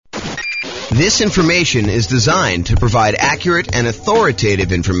This information is designed to provide accurate and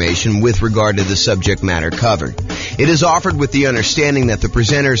authoritative information with regard to the subject matter covered. It is offered with the understanding that the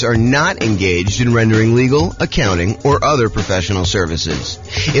presenters are not engaged in rendering legal, accounting, or other professional services.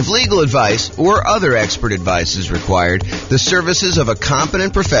 If legal advice or other expert advice is required, the services of a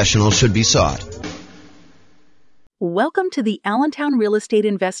competent professional should be sought. Welcome to the Allentown Real Estate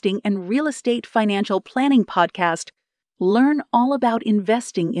Investing and Real Estate Financial Planning Podcast. Learn all about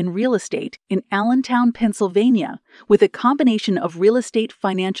investing in real estate in Allentown, Pennsylvania, with a combination of real estate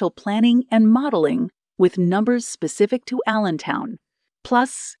financial planning and modeling with numbers specific to Allentown,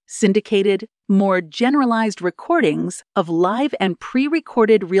 plus syndicated, more generalized recordings of live and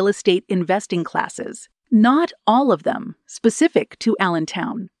pre-recorded real estate investing classes, not all of them specific to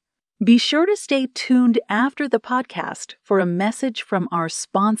Allentown. Be sure to stay tuned after the podcast for a message from our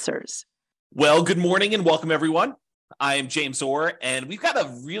sponsors. Well, good morning and welcome, everyone. I am James Orr, and we've got a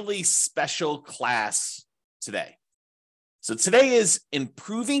really special class today. So today is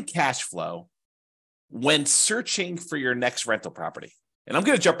improving cash flow when searching for your next rental property. And I'm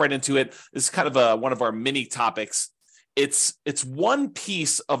going to jump right into it. This is kind of one of our mini topics. It's one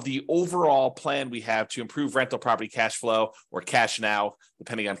piece of the overall plan we have to improve rental property cash flow, or cash now,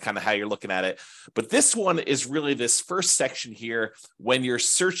 depending on kind of how you're looking at it. But this one is really this first section here when you're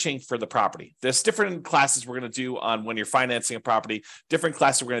searching for the property. There's different classes we're going to do on when you're financing a property, different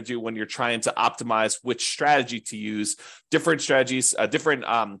classes we're going to do when you're trying to optimize which strategy to use, different strategies, different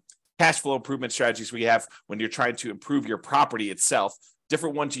cash flow improvement strategies we have when you're trying to improve your property itself.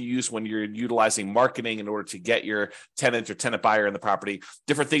 Different ones you use when you're utilizing marketing in order to get your tenant or tenant buyer in the property,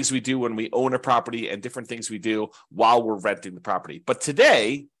 different things we do when we own a property, and different things we do while we're renting the property. But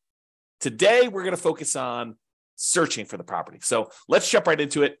today we're going to focus on searching for the property. So let's jump right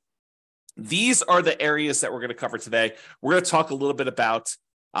into it. These are the areas that we're going to cover today. We're going to talk a little bit about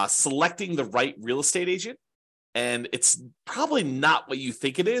selecting the right real estate agent. And it's probably not what you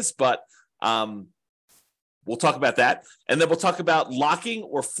think it is, but we'll talk about that. And then we'll talk about locking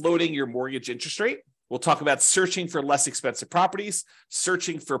or floating your mortgage interest rate. We'll talk about searching for less expensive properties,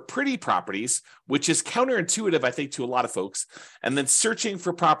 searching for pretty properties, which is counterintuitive, I think, to a lot of folks. And then searching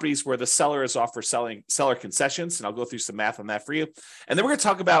for properties where the seller is offering seller concessions. And I'll go through some math on that for you. And then we're going to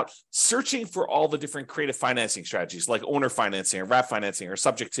talk about searching for all the different creative financing strategies, like owner financing or wrap financing or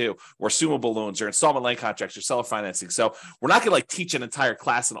subject to or assumable loans or installment land contracts or seller financing. So we're not going to teach an entire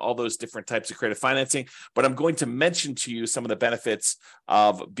class on all those different types of creative financing, but I'm going to mention to you some of the benefits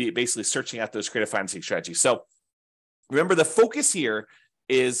of basically searching out those creative financing strategy. So remember, the focus here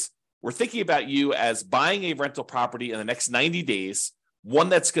is we're thinking about you as buying a rental property in the next 90 days, one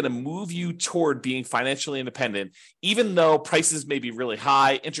that's going to move you toward being financially independent, even though prices may be really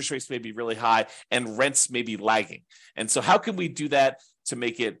high, interest rates may be really high, and rents may be lagging. And so how can we do that to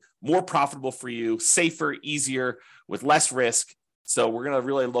make it more profitable for you, safer, easier, with less risk? So we're going to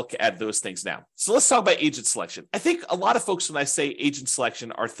really look at those things now. So let's talk about agent selection. I think a lot of folks, when I say agent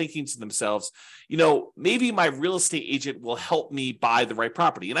selection, are thinking to themselves, maybe my real estate agent will help me buy the right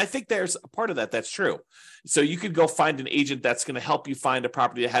property. And I think there's a part of that that's true. So you could go find an agent that's going to help you find a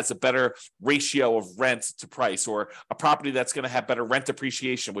property that has a better ratio of rent to price, or a property that's going to have better rent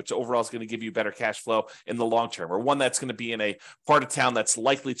appreciation, which overall is going to give you better cash flow in the long term, or one that's going to be in a part of town that's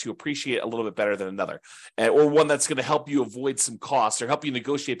likely to appreciate a little bit better than another, or one that's going to help you avoid some costs or help you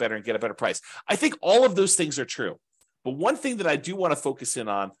negotiate better and get a better price. I think all of those things are true. But one thing that I do want to focus in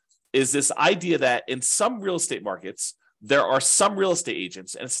on is this idea that in some real estate markets, there are some real estate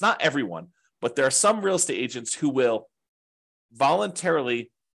agents, and it's not everyone, but there are some real estate agents who will voluntarily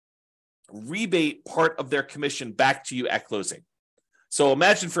rebate part of their commission back to you at closing. So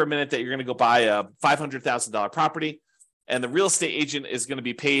imagine for a minute that you're going to go buy a $500,000 property, and the real estate agent is going to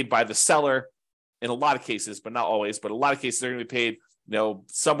be paid by the seller in a lot of cases, but not always, but a lot of cases they're going to be paid,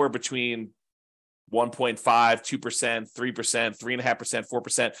 somewhere between 1.5%, 2%, 3%, 3.5%,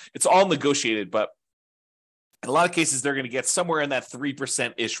 4%. It's all negotiated, but in a lot of cases, they're going to get somewhere in that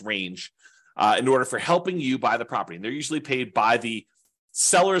 3%-ish range in order for helping you buy the property. And they're usually paid by the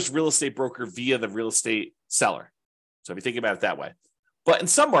seller's real estate broker via the real estate seller. So if you think about it that way. But in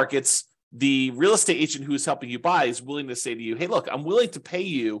some markets, the real estate agent who is helping you buy is willing to say to you, hey, look, I'm willing to pay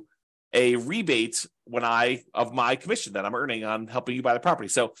you a rebate of my commission that I'm earning on helping you buy the property.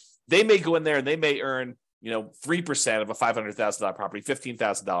 So they may go in there and they may earn 3% of a $500,000 property,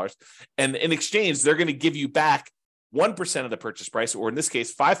 $15,000. And in exchange, they're going to give you back 1% of the purchase price, or in this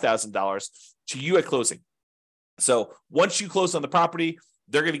case, $5,000 to you at closing. So once you close on the property,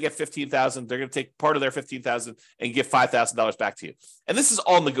 they're going to get $15,000. They're going to take part of their $15,000 and give $5,000 back to you. And this is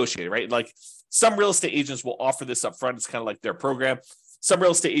all negotiated, right? Like some real estate agents will offer this up front. It's kind of like their program. Some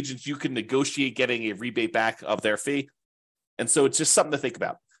real estate agents, you can negotiate getting a rebate back of their fee. And so it's just something to think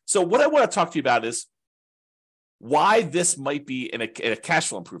about. So what I want to talk to you about is why this might be in a cash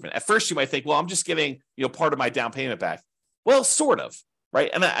flow improvement. At first, you might think, well, I'm just getting part of my down payment back. Well, sort of,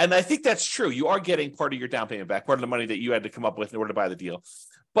 right? And I think that's true. You are getting part of your down payment back, part of the money that you had to come up with in order to buy the deal.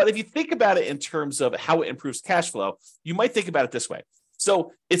 But if you think about it in terms of how it improves cash flow, you might think about it this way.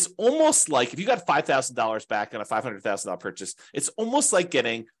 So it's almost like if you got $5,000 back on a $500,000 purchase, it's almost like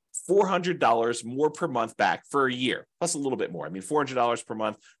getting $400 more per month back for a year, plus a little bit more. I mean, $400 per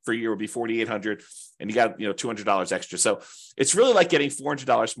month for a year would be $4,800, and you got $200 extra. So it's really like getting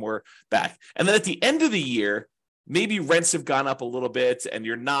 $400 more back. And then at the end of the year, maybe rents have gone up a little bit, and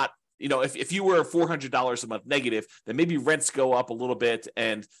you're not, if you were $400 a month negative, then maybe rents go up a little bit,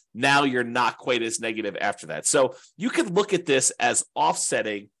 and now you're not quite as negative after that. So you could look at this as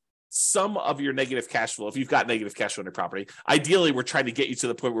offsetting some of your negative cash flow. If you've got negative cash flow on your property, ideally, we're trying to get you to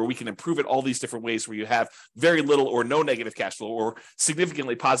the point where we can improve it all these different ways where you have very little or no negative cash flow or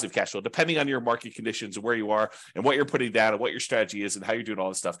significantly positive cash flow, depending on your market conditions and where you are and what you're putting down and what your strategy is and how you're doing all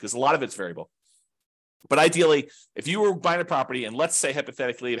this stuff, because a lot of it's variable. But ideally, if you were buying a property and let's say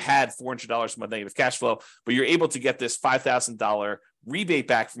hypothetically it had $400 a month negative cash flow, but you're able to get this $5,000 rebate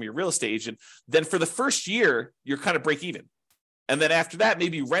back from your real estate agent, then for the first year, you're kind of break even. And then after that,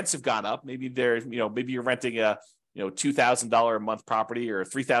 maybe rents have gone up. Maybe maybe you're renting a $2,000 a month property or a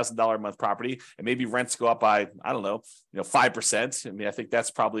 $3,000 a month property, and maybe rents go up by 5%. I mean, I think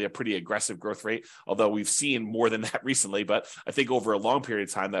that's probably a pretty aggressive growth rate, although we've seen more than that recently. But I think over a long period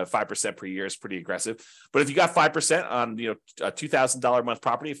of time, that 5% per year is pretty aggressive. But if you got 5% on a $2,000 a month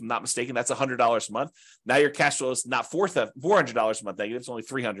property, if I'm not mistaken, that's $100 a month. Now your cash flow is not $400 a month negative; it's only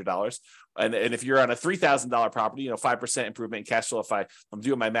 $300. And if you're on a $3,000 property, 5% improvement in cash flow. If I'm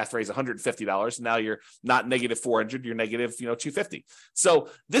doing my math right, is $150. Now you're not negative $400, you're negative $250. So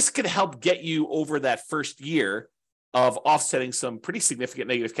this could help get you over that first year of offsetting some pretty significant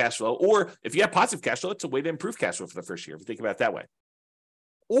negative cash flow. Or if you have positive cash flow, it's a way to improve cash flow for the first year, if you think about it that way.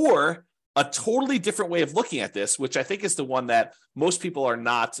 Or a totally different way of looking at this, which I think is the one that most people are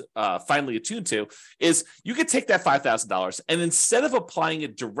not finally attuned to, is you could take that $5,000 and instead of applying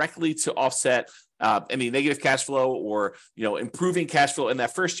it directly to offset any negative cash flow or improving cash flow in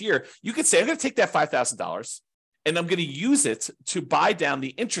that first year, you could say, I'm going to take that $5,000 and I'm going to use it to buy down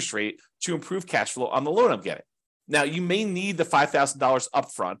the interest rate to improve cash flow on the loan I'm getting. Now, you may need the $5,000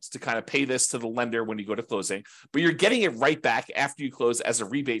 upfront to kind of pay this to the lender when you go to closing, but you're getting it right back after you close as a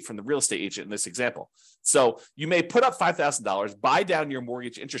rebate from the real estate agent in this example. So you may put up $5,000, buy down your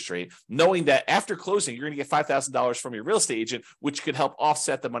mortgage interest rate, knowing that after closing, you're going to get $5,000 from your real estate agent, which could help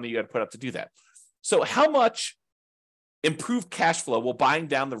offset the money you had to put up to do that. So how much improved cash flow will buying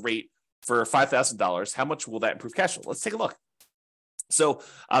down the rate for $5,000, how much will that improve cash flow? Let's take a look. So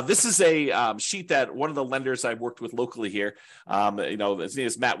this is a sheet that one of the lenders I've worked with locally here, his name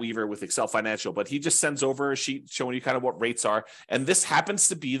is Matt Weaver with Excel Financial, but he just sends over a sheet showing you kind of what rates are. And this happens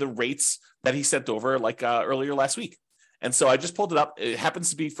to be the rates that he sent over earlier last week. And so I just pulled it up. It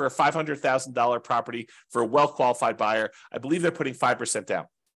happens to be for a $500,000 property for a well-qualified buyer. I believe they're putting 5% down.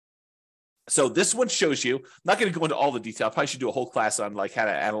 So this one shows you, I'm not going to go into all the detail. I probably should do a whole class on how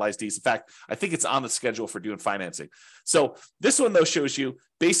to analyze these. In fact, I think it's on the schedule for doing financing. So this one, though, shows you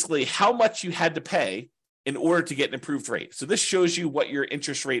basically how much you had to pay in order to get an improved rate. So this shows you what your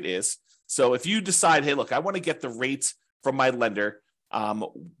interest rate is. So if you decide, hey, look, I want to get the rate from my lender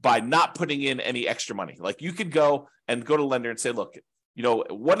by not putting in any extra money. Like you could go to the lender and say, look,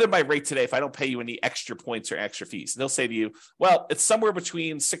 what is my rate today if I don't pay you any extra points or extra fees? And they'll say to you, well, it's somewhere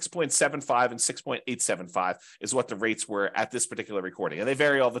between 6.75 and 6.875 is what the rates were at this particular recording. And they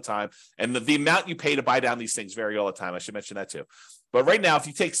vary all the time. And the amount you pay to buy down these things vary all the time. I should mention that too. But right now, if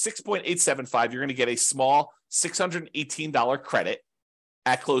you take 6.875, you're going to get a small $618 credit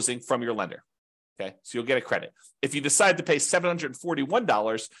at closing from your lender. Okay, so you'll get a credit. If you decide to pay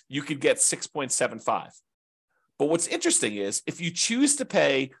 $741, you could get 6.75. But what's interesting is if you choose to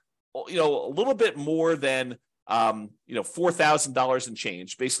pay, a little bit more than, $4,000 and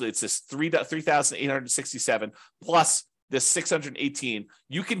change, basically it's this $3,867 plus this 618,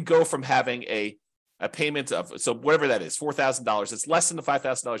 you can go from having a payment of, so whatever that is, $4,000, it's less than the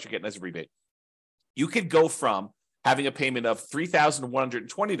 $5,000 you're getting as a rebate. You could go from having a payment of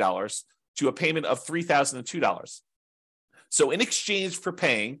 $3,120 to a payment of $3,002. So in exchange for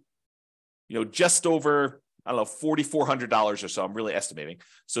paying, just over, $4,400 or so, I'm really estimating.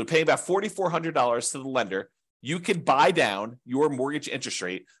 So paying about $4,400 to the lender, you can buy down your mortgage interest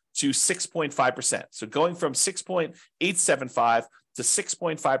rate to 6.5%. So going from 6.875 to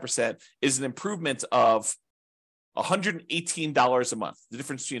 6.5% is an improvement of $118 a month, the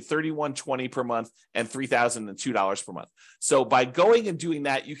difference between $3,120 per month and $3,002 per month. So by going and doing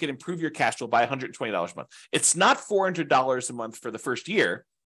that, you can improve your cash flow by $120 a month. It's not $400 a month for the first year.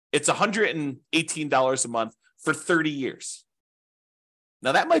 It's $118 a month for 30 years.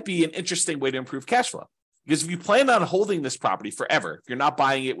 Now, that might be an interesting way to improve cash flow. Because if you plan on holding this property forever, if you're not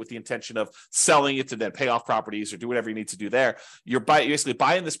buying it with the intention of selling it to then pay off properties or do whatever you need to do there, you're basically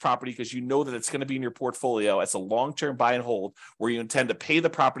buying this property because you know that it's going to be in your portfolio as a long-term buy and hold where you intend to pay the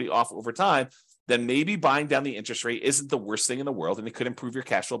property off over time, then maybe buying down the interest rate isn't the worst thing in the world, and it could improve your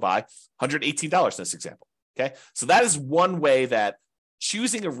cash flow by $118 in this example. Okay, so that is one way that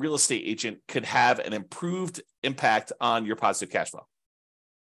choosing a real estate agent could have an improved impact on your positive cash flow.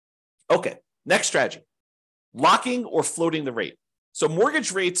 Okay, next strategy. Locking or floating the rate. So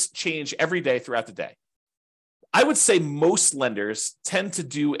mortgage rates change every day throughout the day. I would say most lenders tend to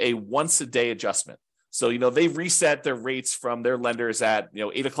do a once a day adjustment. So, they reset their rates from their lenders at,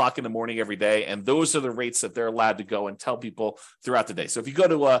 8 o'clock in the morning every day. And those are the rates that they're allowed to go and tell people throughout the day. So if you go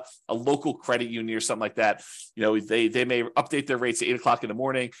to a local credit union or something like that, they may update their rates at 8 o'clock in the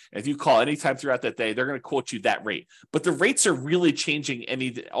morning. And if you call anytime throughout that day, they're going to quote you that rate. But the rates are really changing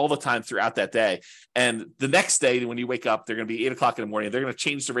all the time throughout that day. And the next day, when you wake up, they're going to be 8 o'clock in the morning. They're going to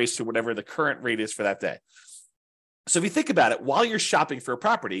change the rates to whatever the current rate is for that day. So if you think about it, while you're shopping for a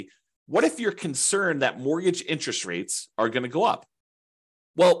property, what if you're concerned that mortgage interest rates are going to go up?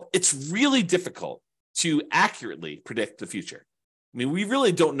 Well, it's really difficult to accurately predict the future. I mean, we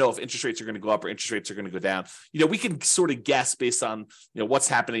really don't know if interest rates are going to go up or interest rates are going to go down. We can sort of guess based on, what's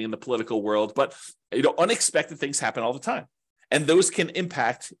happening in the political world, but, unexpected things happen all the time. And those can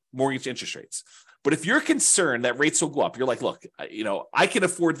impact mortgage interest rates. But if you're concerned that rates will go up, you're like, look, I can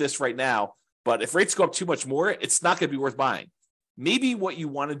afford this right now, but if rates go up too much more, it's not going to be worth buying. Maybe what you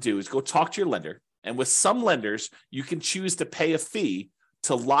want to do is go talk to your lender. And with some lenders, you can choose to pay a fee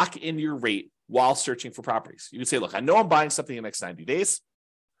to lock in your rate while searching for properties. You can say, look, I know I'm buying something in the next 90 days.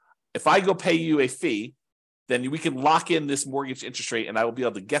 If I go pay you a fee, then we can lock in this mortgage interest rate and I will be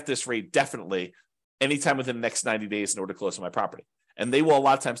able to get this rate definitely anytime within the next 90 days in order to close on my property. And they will a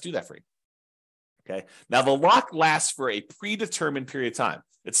lot of times do that for you. Okay. Now the lock lasts for a predetermined period of time.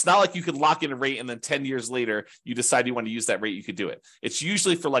 It's not like you could lock in a rate and then 10 years later, you decide you want to use that rate, you could do it. It's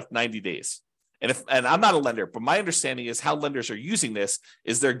usually for like 90 days. And I'm not a lender, but my understanding is how lenders are using this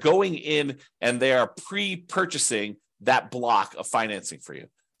is they're going in and they are pre-purchasing that block of financing for you.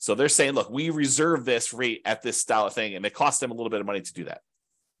 So they're saying, look, we reserve this rate at this style of thing, and it costs them a little bit of money to do that.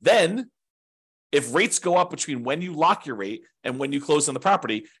 Then if rates go up between when you lock your rate and when you close on the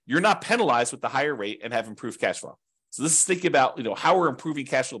property, you're not penalized with the higher rate and have improved cash flow. So this is thinking about, how we're improving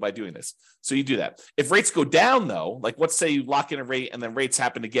cash flow by doing this. So you do that. If rates go down though, like let's say you lock in a rate and then rates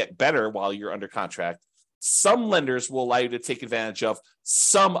happen to get better while you're under contract, some lenders will allow you to take advantage of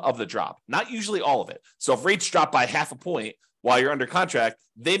some of the drop, not usually all of it. So if rates drop by half a point while you're under contract,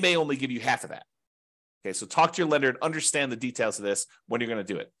 they may only give you half of that. Okay, so talk to your lender and understand the details of this when you're going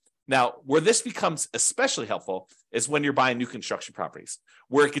to do it. Now, where this becomes especially helpful is when you're buying new construction properties,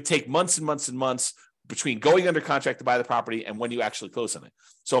 where it could take months and months and months between going under contract to buy the property and when you actually close on it.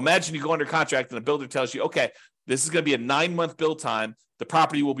 So imagine you go under contract and the builder tells you, okay, this is going to be a 9-month build time. The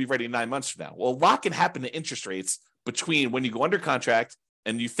property will be ready 9 months from now. Well, a lot can happen to interest rates between when you go under contract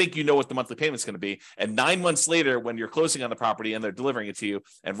and you think you know what the monthly payment is going to be, and 9 months later when you're closing on the property and they're delivering it to you,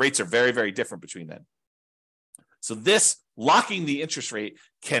 and rates are very, very different between then. So this locking the interest rate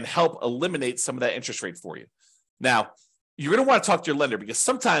can help eliminate some of that interest rate for you. Now, you're going to want to talk to your lender because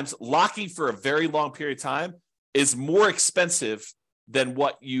sometimes locking for a very long period of time is more expensive than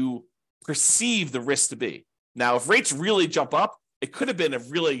what you perceive the risk to be. Now, if rates really jump up, it could have been a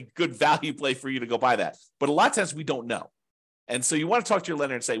really good value play for you to go buy that. But a lot of times we don't know. And so you want to talk to your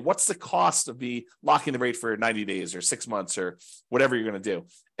lender and say, what's the cost of me locking the rate for 90 days or 6 months or whatever you're going to do,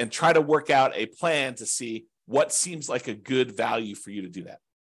 and try to work out a plan to see what seems like a good value for you to do that.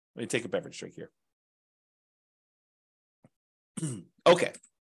 Let me take a beverage drink here. Okay.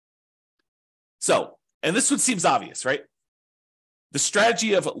 So, and this one seems obvious, right? The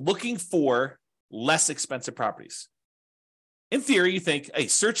strategy of looking for less expensive properties. In theory, you think, hey,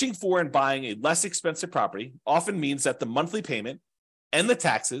 searching for and buying a less expensive property often means that the monthly payment and the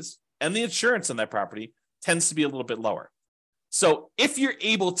taxes and the insurance on that property tends to be a little bit lower. So if you're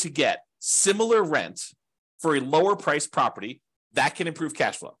able to get similar rent for a lower priced property, that can improve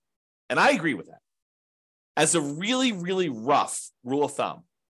cash flow. And I agree with that. As a really, really rough rule of thumb,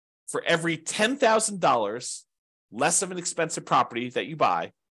 for every $10,000 less of an expensive property that you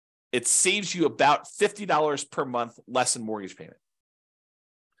buy, it saves you about $50 per month less in mortgage payment.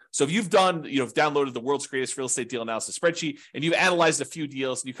 So if you've done, downloaded the world's greatest real estate deal analysis spreadsheet and you've analyzed a few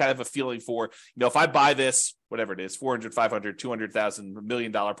deals and you kind of have a feeling for, if I buy this, whatever it is, 400, 500, 200,000, $1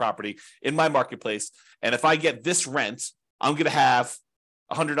 million property in my marketplace, and if I get this rent, I'm going to have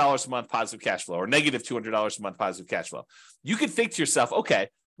 $100 a month positive cash flow or negative $200 a month positive cash flow. You could think to yourself, okay,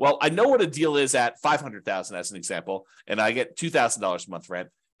 well, I know what a deal is at 500,000 as an example, and I get $2,000 a month rent.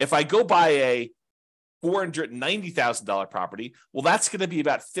 If I go buy a $490,000 property, well, that's going to be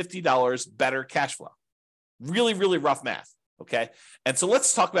about $50 better cash flow. Really, really rough math. Okay. And so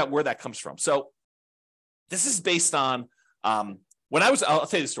let's talk about where that comes from. So this is based on I'll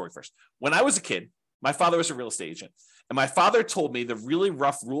tell you the story first. When I was a kid, my father was a real estate agent. And my father told me the really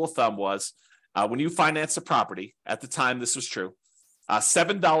rough rule of thumb was when you finance a property, at the time this was true,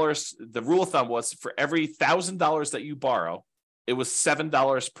 $7, the rule of thumb was for every $1,000 that you borrow, it was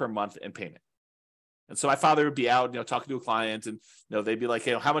 $7 per month in payment. And so my father would be out, talking to a client, and they'd be like,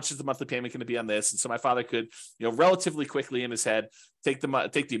 "Hey, how much is the monthly payment going to be on this?" And so my father could, relatively quickly in his head, take the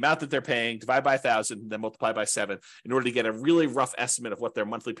amount that they're paying, divide by 1,000, then multiply by 7, in order to get a really rough estimate of what their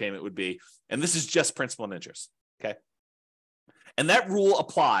monthly payment would be. And this is just principal and interest. Okay. And that rule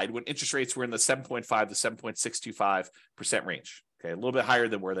applied when interest rates were in the 7.5 to 7.625% range. Okay, a little bit higher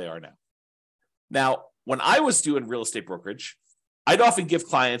than where they are now. Now, when I was doing real estate brokerage, I'd often give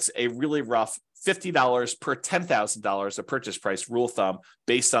clients a really rough $50 per $10,000 a purchase price rule of thumb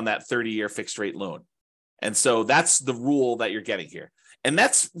based on that 30-year fixed rate loan. And so that's the rule that you're getting here. And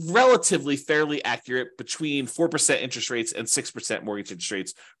that's relatively fairly accurate between 4% interest rates and 6% mortgage interest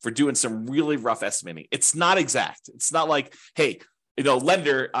rates for doing some really rough estimating. It's not exact. It's not like, hey,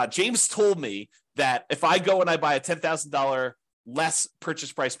 lender, James told me that if I go and I buy a $10,000 less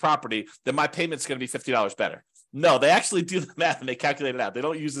purchase price property, then my payment's going to be $50 better. No, they actually do the math and they calculate it out. They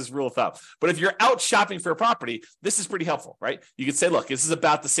don't use this rule of thumb. But if you're out shopping for a property, this is pretty helpful, right? You can say, look, this is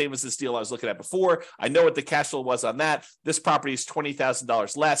about the same as this deal I was looking at before. I know what the cash flow was on that. This property is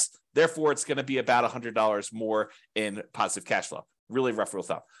 $20,000 less. Therefore, it's going to be about $100 more in positive cash flow. Really rough rule of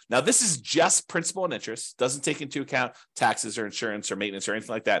thumb. Now, this is just principal and interest. Doesn't take into account taxes or insurance or maintenance or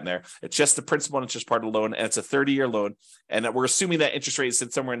anything like that in there. It's just the principal and interest part of the loan, and it's a 30-year loan. And we're assuming that interest rate is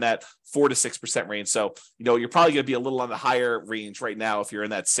somewhere in that 4 to 6% range. So, you're probably going to be a little on the higher range right now if you're in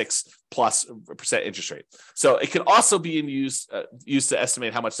that 6+% interest rate. So it can also be used to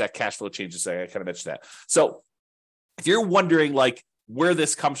estimate how much that cash flow changes. I kind of mentioned that. So if you're wondering where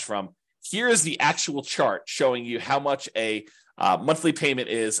this comes from, here is the actual chart showing you how much a monthly payment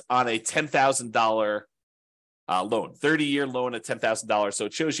is on a $10,000 loan, 30-year loan at $10,000. So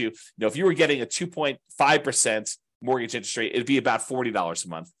it shows you, if you were getting a 2.5% mortgage interest rate, it'd be about $40 a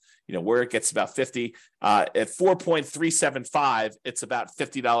month. Where it gets about 50 at 4.375, it's about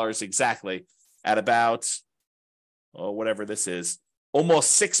 $50 exactly. At about whatever this is,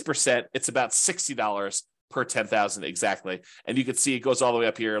 almost 6%, it's about $60 per 10,000 exactly. And you can see it goes all the way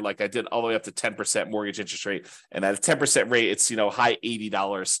up here, like I did, all the way up to 10% mortgage interest rate. And at a 10% rate, it's, high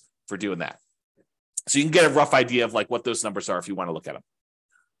 $80 for doing that. So you can get a rough idea of what those numbers are if you want to look at them.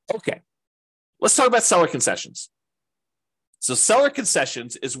 Okay. Let's talk about seller concessions. So seller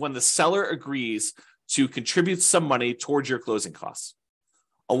concessions is when the seller agrees to contribute some money towards your closing costs.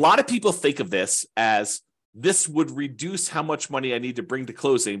 A lot of people think of this as this would reduce how much money I need to bring to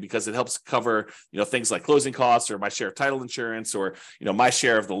closing because it helps cover, things like closing costs or my share of title insurance or, my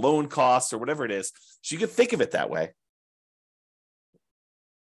share of the loan costs or whatever it is. So you can think of it that way.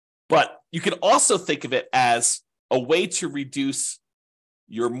 But you can also think of it as a way to reduce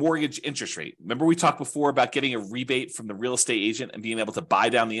your mortgage interest rate. Remember we talked before about getting a rebate from the real estate agent and being able to buy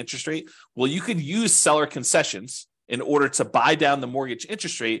down the interest rate? Well, you could use seller concessions in order to buy down the mortgage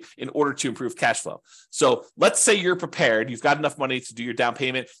interest rate in order to improve cash flow. So let's say you're prepared, you've got enough money to do your down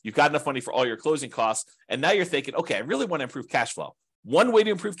payment, you've got enough money for all your closing costs, and now you're thinking, okay, I really want to improve cash flow. One way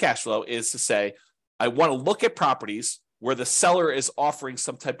to improve cash flow is to say, I want to look at properties where the seller is offering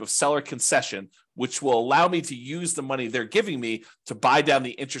some type of seller concession, which will allow me to use the money they're giving me to buy down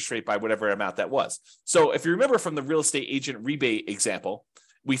the interest rate by whatever amount that was. So if you remember from the real estate agent rebate example,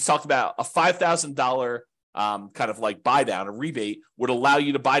 we talked about a $5,000 kind of buy down, a rebate would allow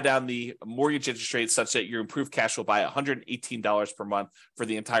you to buy down the mortgage interest rate such that your improved cash flow by $118 per month for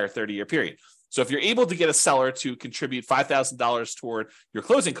the entire 30-year period. So if you're able to get a seller to contribute $5,000 toward your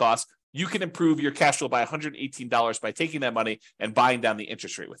closing costs, you can improve your cash flow by $118 by taking that money and buying down the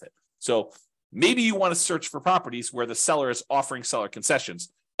interest rate with it. So maybe you want to search for properties where the seller is offering seller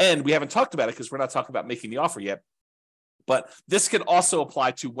concessions. And we haven't talked about it because we're not talking about making the offer yet, but this can also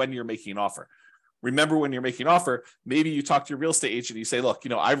apply to when you're making an offer. remember when you're making an offer, maybe you talk to your real estate agent and you say, look,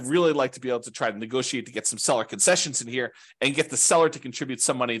 I'd really like to be able to try to negotiate to get some seller concessions in here and get the seller to contribute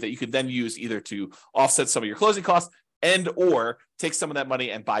some money that you could then use either to offset some of your closing costs and or take some of that money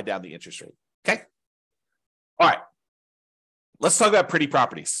and buy down the interest rate. Okay. All right. Let's talk about pretty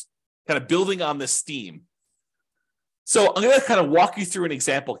properties, kind of building on this theme. So I'm going to kind of walk you through an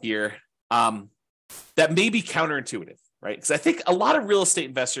example here that may be counterintuitive, right? Because I think a lot of real estate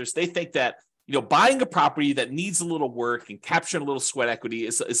investors, they think that buying a property that needs a little work and capturing a little sweat equity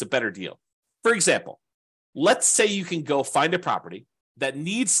is a better deal. For example, let's say you can go find a property that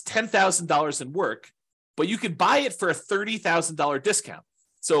needs $10,000 in work, but you could buy it for a $30,000 discount.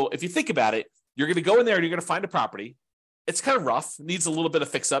 So if you think about it, you're going to go in there and you're going to find a property. It's kind of rough, needs a little bit of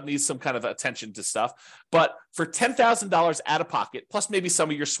fix up, needs some kind of attention to stuff. But for $10,000 out of pocket, plus maybe some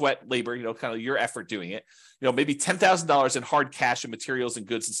of your sweat labor, kind of your effort doing it, maybe $10,000 in hard cash and materials and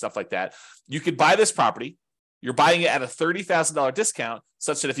goods and stuff like that, you could buy this property. You're buying it at a $30,000 discount,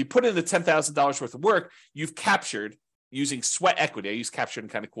 such that if you put in the $10,000 worth of work, you've captured, using sweat equity, I use captured in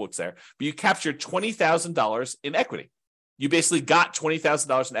kind of quotes there, but you captured $20,000 in equity. You basically got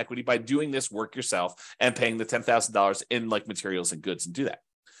 $20,000 in equity by doing this work yourself and paying the $10,000 in like materials and goods and do that.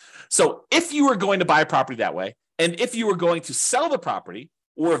 So if you were going to buy a property that way, and if you were going to sell the property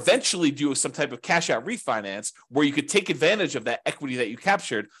or eventually do some type of cash out refinance where you could take advantage of that equity that you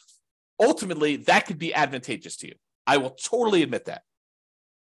captured, ultimately that could be advantageous to you. I will totally admit that.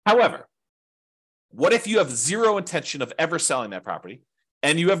 However, what if you have zero intention of ever selling that property?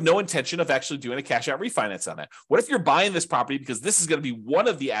 And you have no intention of actually doing a cash out refinance on that? What if you're buying this property because this is going to be one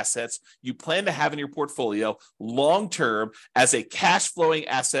of the assets you plan to have in your portfolio long-term as a cash flowing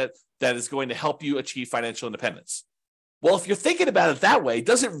asset that is going to help you achieve financial independence? Well, if you're thinking about it that way,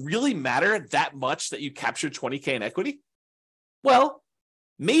 does it really matter that much that you captured $20K in equity? Well,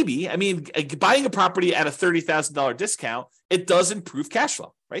 maybe. I mean, buying a property at a $30,000 discount, it does improve cash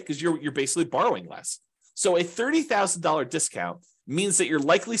flow, right? Because you're basically borrowing less. So a $30,000 discount means that you're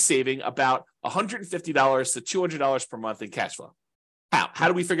likely saving about $150 to $200 per month in cash flow. How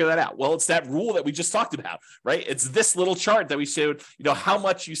do we figure that out? Well, it's that rule that we just talked about, right? It's this little chart that we showed, how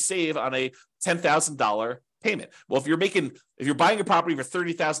much you save on a $10,000 payment. Well, if you're buying a property for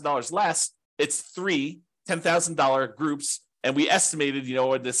 $30,000 less, it's three $10,000 groups. And we estimated,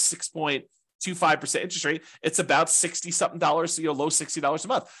 in this 6.25% interest rate, it's about $60-something, low $60 a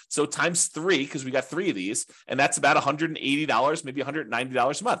month. So times three, because we got three of these, and that's about $180, maybe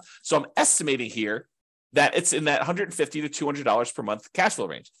 $190 a month. So I'm estimating here that it's in that $150 to $200 per month cash flow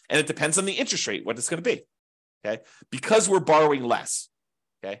range. And it depends on the interest rate, what it's going to be, okay? Because we're borrowing less,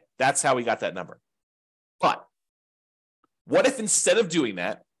 okay? That's how we got that number. But what if instead of doing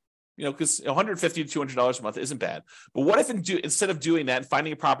that, because $150 to $200 a month isn't bad. But what if instead of doing that and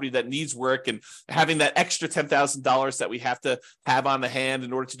finding a property that needs work and having that extra $10,000 that we have to have on the hand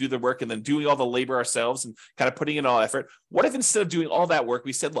in order to do the work and then doing all the labor ourselves and kind of putting in all effort, what if instead of doing all that work,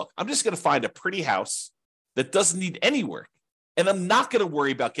 we said, look, I'm just going to find a pretty house that doesn't need any work. And I'm not going to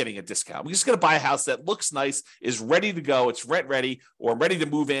worry about getting a discount. I'm just going to buy a house that looks nice, is ready to go, it's rent ready, or I'm ready to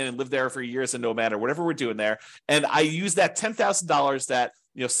move in and live there for years and no matter, whatever we're doing there. And I use that $10,000 that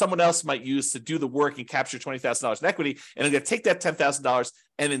someone else might use to do the work and capture $20,000 in equity. And I'm going to take that $10,000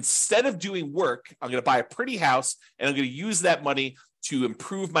 and instead of doing work, I'm going to buy a pretty house and I'm going to use that money to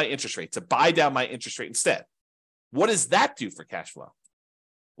improve my interest rate, to buy down my interest rate instead. What does that do for cash flow?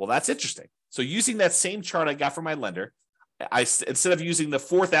 Well, that's interesting. So using that same chart I got from my lender, instead of using the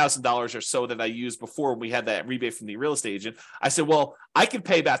 $4,000 or so that I used before when we had that rebate from the real estate agent, I said, well, I could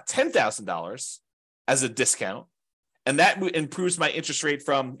pay about $10,000 as a discount. And that improves my interest rate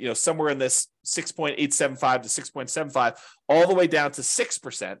from, somewhere in this 6.875 to 6.75 all the way down to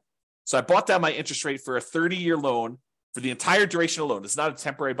 6%. So I bought down my interest rate for a 30-year loan for the entire duration of the loan. It's not a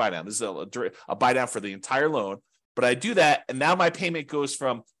temporary buy down. This is a buy down for the entire loan. But I do that, and now my payment goes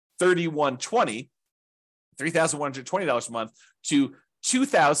from $3,120 a month to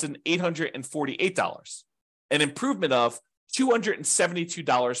 $2,848, an improvement of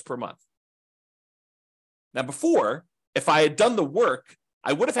 $272 per month. Now, before, if I had done the work,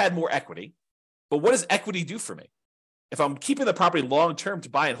 I would have had more equity. But what does equity do for me? If I'm keeping the property long-term to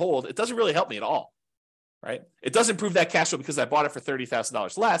buy and hold, it doesn't really help me at all, right? It does improve that cash flow because I bought it for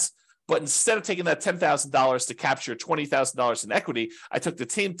 $30,000 less. But instead of taking that $10,000 to capture $20,000 in equity, I took the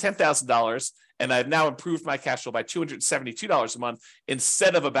same $10,000 and I've now improved my cash flow by $272 a month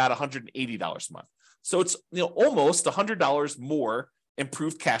instead of about $180 a month. So it's almost $100 more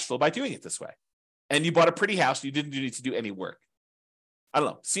improved cash flow by doing it this way. And you bought a pretty house, you didn't need to do any work. I don't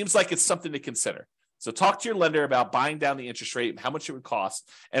know. Seems like it's something to consider. So talk to your lender about buying down the interest rate and how much it would cost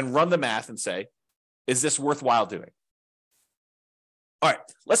and run the math and say, Is this worthwhile doing? All right,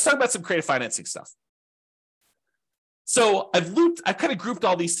 let's talk about some creative financing stuff. So I've kind of grouped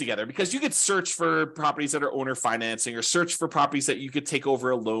all these together because you could search for properties that are owner financing, or search for properties that you could take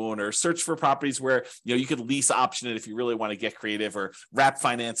over a loan, or search for properties where you could lease option it if you really want to get creative, or wrap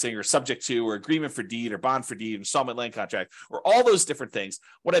financing, or subject to, or agreement for deed, or bond for deed, installment land contract, or all those different things.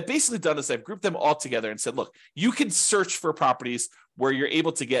 What I've basically done is I've grouped them all together and said, look, you can search for properties where you're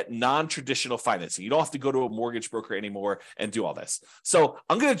able to get non-traditional financing. You don't have to go to a mortgage broker anymore and do all this. So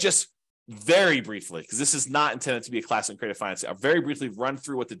I'm going to just very briefly, because this is not intended to be a class in creative financing, I'll very briefly run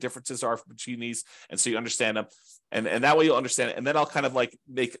through what the differences are between these, and so you understand them, and that way you'll understand it. And then I'll kind of like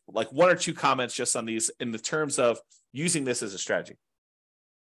make like one or two comments just on these in the terms of using this as a strategy.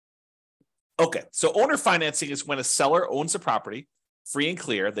 Okay, so owner financing is when a seller owns a property free and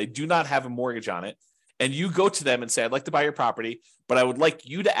clear. They do not have a mortgage on it, and you go to them and say, I'd like to buy your property, but I would like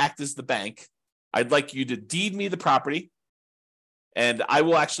you to act as the bank. I'd like you to deed me the property, and I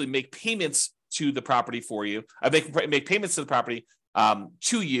will actually make payments to the property for you. I make payments to the property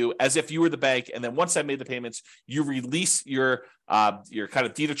to you as if you were the bank. And then once I made the payments, you release your kind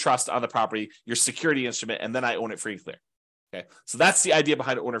of deed of trust on the property, your security instrument, and then I own it free and clear. Okay, so that's the idea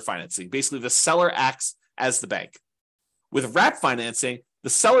behind owner financing. Basically, the seller acts as the bank. With wrap financing, the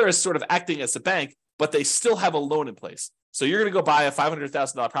seller is sort of acting as the bank, but they still have a loan in place. So you're going to go buy a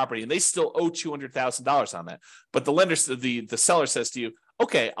 $500,000 property, and they still owe $200,000 on that. But the seller says to you,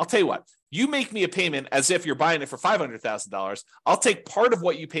 okay, I'll tell you what, you make me a payment as if you're buying it for $500,000. I'll take part of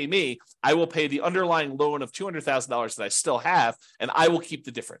what you pay me. I will pay the underlying loan of $200,000 that I still have, and I will keep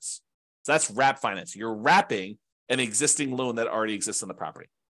the difference. So that's wrap financing. You're wrapping an existing loan that already exists on the property.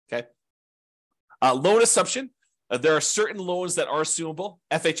 Okay. Loan assumption. There are certain loans that are assumable,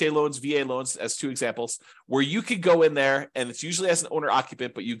 FHA loans, VA loans, as two examples, where you could go in there, and it's usually as an owner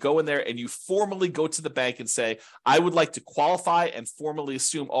occupant, but you go in there and you formally go to the bank and say, I would like to qualify and formally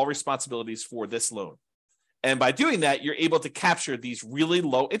assume all responsibilities for this loan. And by doing that, you're able to capture these really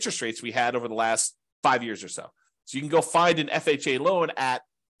low interest rates we had over the last 5 years or so. So you can go find an FHA loan at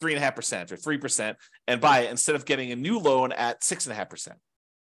 3.5% or 3% and buy it instead of getting a new loan at 6.5%.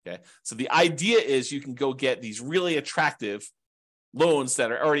 Okay, so the idea is you can go get these really attractive loans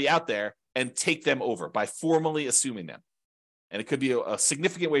that are already out there and take them over by formally assuming them. And it could be a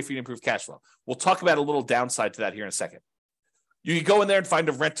significant way for you to improve cash flow. We'll talk about a little downside to that here in a second. You can go in there and find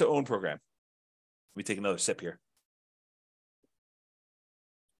a rent-to-own program. Let me take another sip here.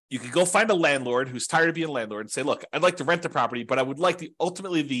 You could go find a landlord who's tired of being a landlord and say, look, I'd like to rent the property, but I would like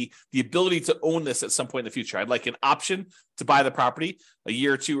ultimately the ability to own this at some point in the future. I'd like an option to buy the property a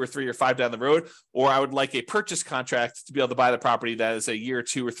year or 2 or 3 or 5 down the road, or I would like a purchase contract to be able to buy the property that is a year or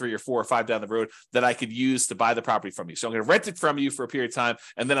 2 or 3 or 4 or 5 down the road that I could use to buy the property from you. So I'm going to rent it from you for a period of time,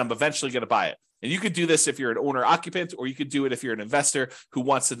 and then I'm eventually going to buy it. And you could do this if you're an owner occupant, or you could do it if you're an investor who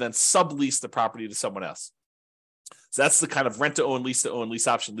wants to then sublease the property to someone else. So that's the kind of rent-to-own, lease-to-own, lease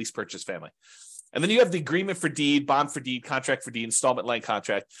option, lease purchase family. And then you have the agreement for deed, bond for deed, contract for deed, installment land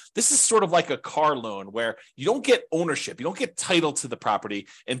contract. This is sort of like a car loan where you don't get ownership. You don't get title to the property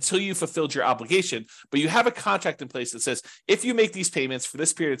until you fulfilled your obligation, but you have a contract in place that says, if you make these payments for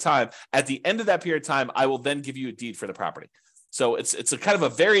this period of time, at the end of that period of time, I will then give you a deed for the property. So it's a kind of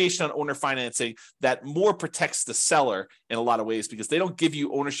a variation on owner financing that more protects the seller in a lot of ways, because they don't give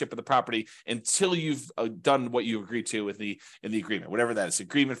you ownership of the property until you've done what you agreed to in the agreement, whatever that is,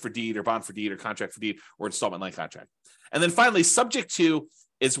 agreement for deed or bond for deed or contract for deed or installment land contract. And then finally, subject to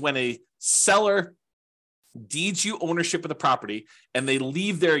is when a seller deeds you ownership of the property and they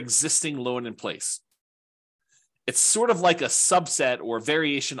leave their existing loan in place. It's sort of like a subset or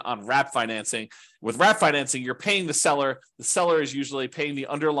variation on wrap financing. With wrap financing, you're paying the seller. The seller is usually paying the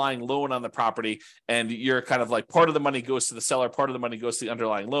underlying loan on the property, and you're kind of like part of the money goes to the seller, part of the money goes to the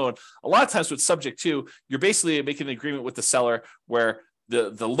underlying loan. A lot of times with subject to, you're basically making an agreement with the seller where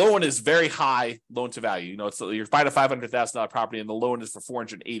the loan is very high loan to value. You know, you're buying a $500,000 property and the loan is for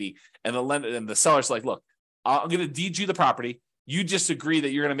 $480,000, and the seller's like, look, I'm going to deed you the property. You just agree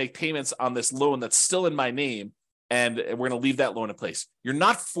that you're going to make payments on this loan that's still in my name, and we're going to leave that loan in place. You're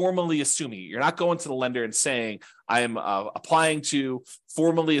not formally assuming it. You're not going to the lender and saying, I'm applying to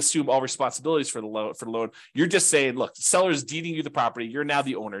formally assume all responsibilities for the loan. You're just saying, look, the seller is deeding you the property. You're now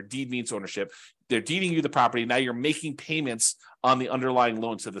the owner. Deed means ownership. They're deeding you the property. Now you're making payments on the underlying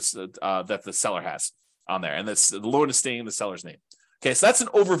loan to this that the seller has on there. And the loan is staying in the seller's name. Okay, so that's an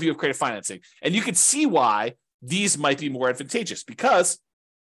overview of creative financing. And you can see why these might be more advantageous, because,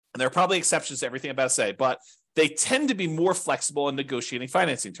 and there are probably exceptions to everything I'm about to say, but they tend to be more flexible in negotiating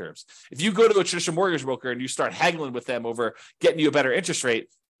financing terms. If you go to a traditional mortgage broker and you start haggling with them over getting you a better interest rate,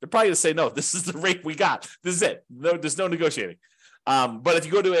 They're probably going to say, no, this is the rate we got. This is it. No, there's no negotiating. But if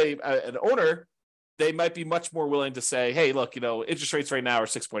you go to an owner, they might be much more willing to say, hey, look, interest rates right now are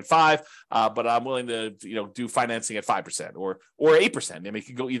 6.5, but I'm willing to, do financing at 5% or 8%. I mean, it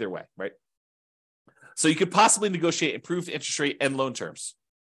could go either way, right? So you could possibly negotiate improved interest rate and loan terms.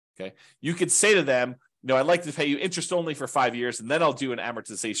 Okay. You could say to them, I'd like to pay you interest only for 5 years, and then I'll do an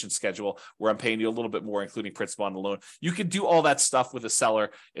amortization schedule where I'm paying you a little bit more, including principal on the loan. You could do all that stuff with a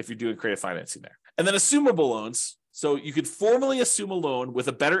seller if you're doing creative financing there. And then assumable loans. So you could formally assume a loan with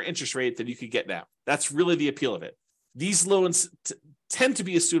a better interest rate than you could get now. That's really the appeal of it. These loans tend to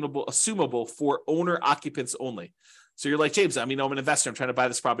be assumable for owner occupants only. So you're like, James, I'm an investor. I'm trying to buy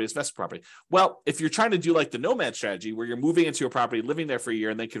this property as investment property. Well, if you're trying to do like the nomad strategy where you're moving into a property, living there for a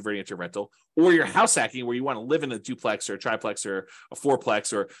year and then converting it to rental, or you're house hacking where you want to live in a duplex or a triplex or a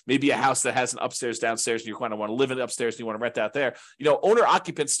fourplex, or maybe a house that has an upstairs, downstairs, and you kind of want to live in the upstairs and you want to rent out there, owner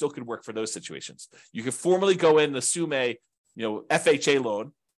occupants still could work for those situations. You could formally go in and assume a, FHA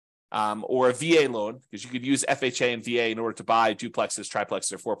loan, or a VA loan, because you could use FHA and VA in order to buy duplexes,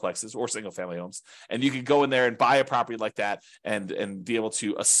 triplexes, or fourplexes, or single family homes. And you could go in there and buy a property like that and be able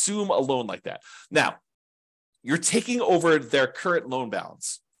to assume a loan like that. Now, you're taking over their current loan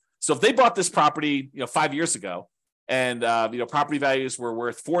balance. So if they bought this property, 5 years ago, and property values were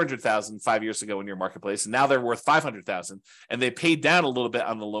worth $400,000 5 years ago in your marketplace, and now they're worth $500,000, and they paid down a little bit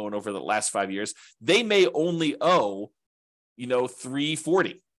on the loan over the last 5 years, they may only owe,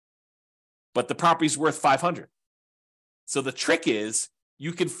 $340. But the property's worth $500. So the trick is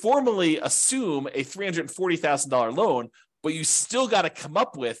you can formally assume a $340,000 loan, but you still got to come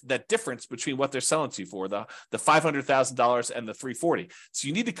up with that difference between what they're selling to you for, the $500,000 and the $340. So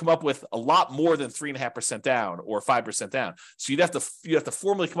you need to come up with a lot more than 3.5% down or 5% down. So you have to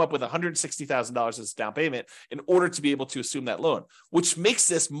formally come up with $160,000 as a down payment in order to be able to assume that loan, which makes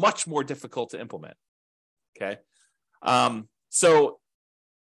this much more difficult to implement. Okay. So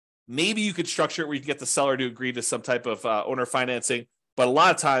maybe you could structure it where you can get the seller to agree to some type of owner financing, but a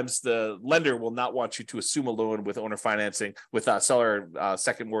lot of times the lender will not want you to assume a loan with owner financing with a seller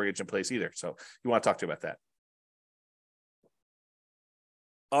second mortgage in place either. So you want to talk to about that.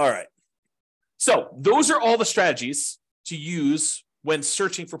 All right. So those are all the strategies to use when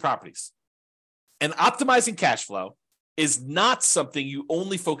searching for properties. And optimizing cash flow is not something you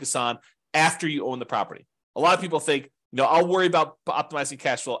only focus on after you own the property. A lot of people think, I'll worry about optimizing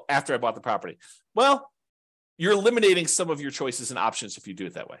cash flow after I bought the property. Well, you're eliminating some of your choices and options if you do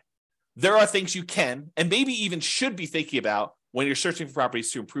it that way. There are things you can and maybe even should be thinking about when you're searching for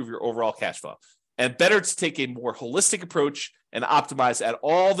properties to improve your overall cash flow. And better to take a more holistic approach and optimize at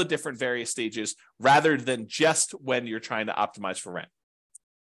all the different various stages rather than just when you're trying to optimize for rent.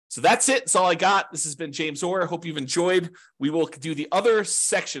 So that's it. That's all I got. This has been James Orr. I hope you've enjoyed. We will do the other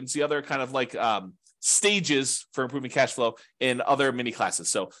sections, the other kind of like stages for improving cash flow in other mini classes.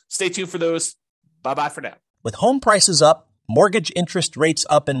 So stay tuned for those. Bye-bye for now. With home prices up, mortgage interest rates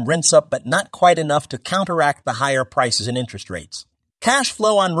up, and rents up, but not quite enough to counteract the higher prices and interest rates. Cash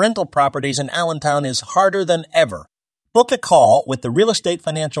flow on rental properties in Allentown is harder than ever. Book a call with the Real Estate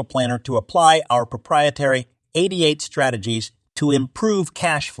Financial Planner to apply our proprietary 88 strategies to improve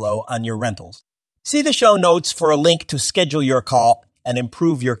cash flow on your rentals. See the show notes for a link to schedule your call and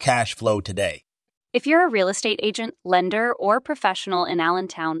improve your cash flow today. If you're a real estate agent, lender, or professional in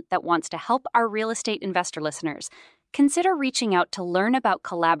Allentown that wants to help our real estate investor listeners, consider reaching out to learn about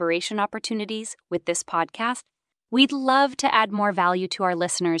collaboration opportunities with this podcast. We'd love to add more value to our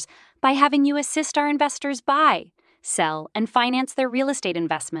listeners by having you assist our investors buy, sell, and finance their real estate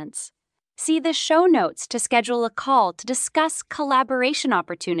investments. See the show notes to schedule a call to discuss collaboration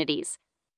opportunities.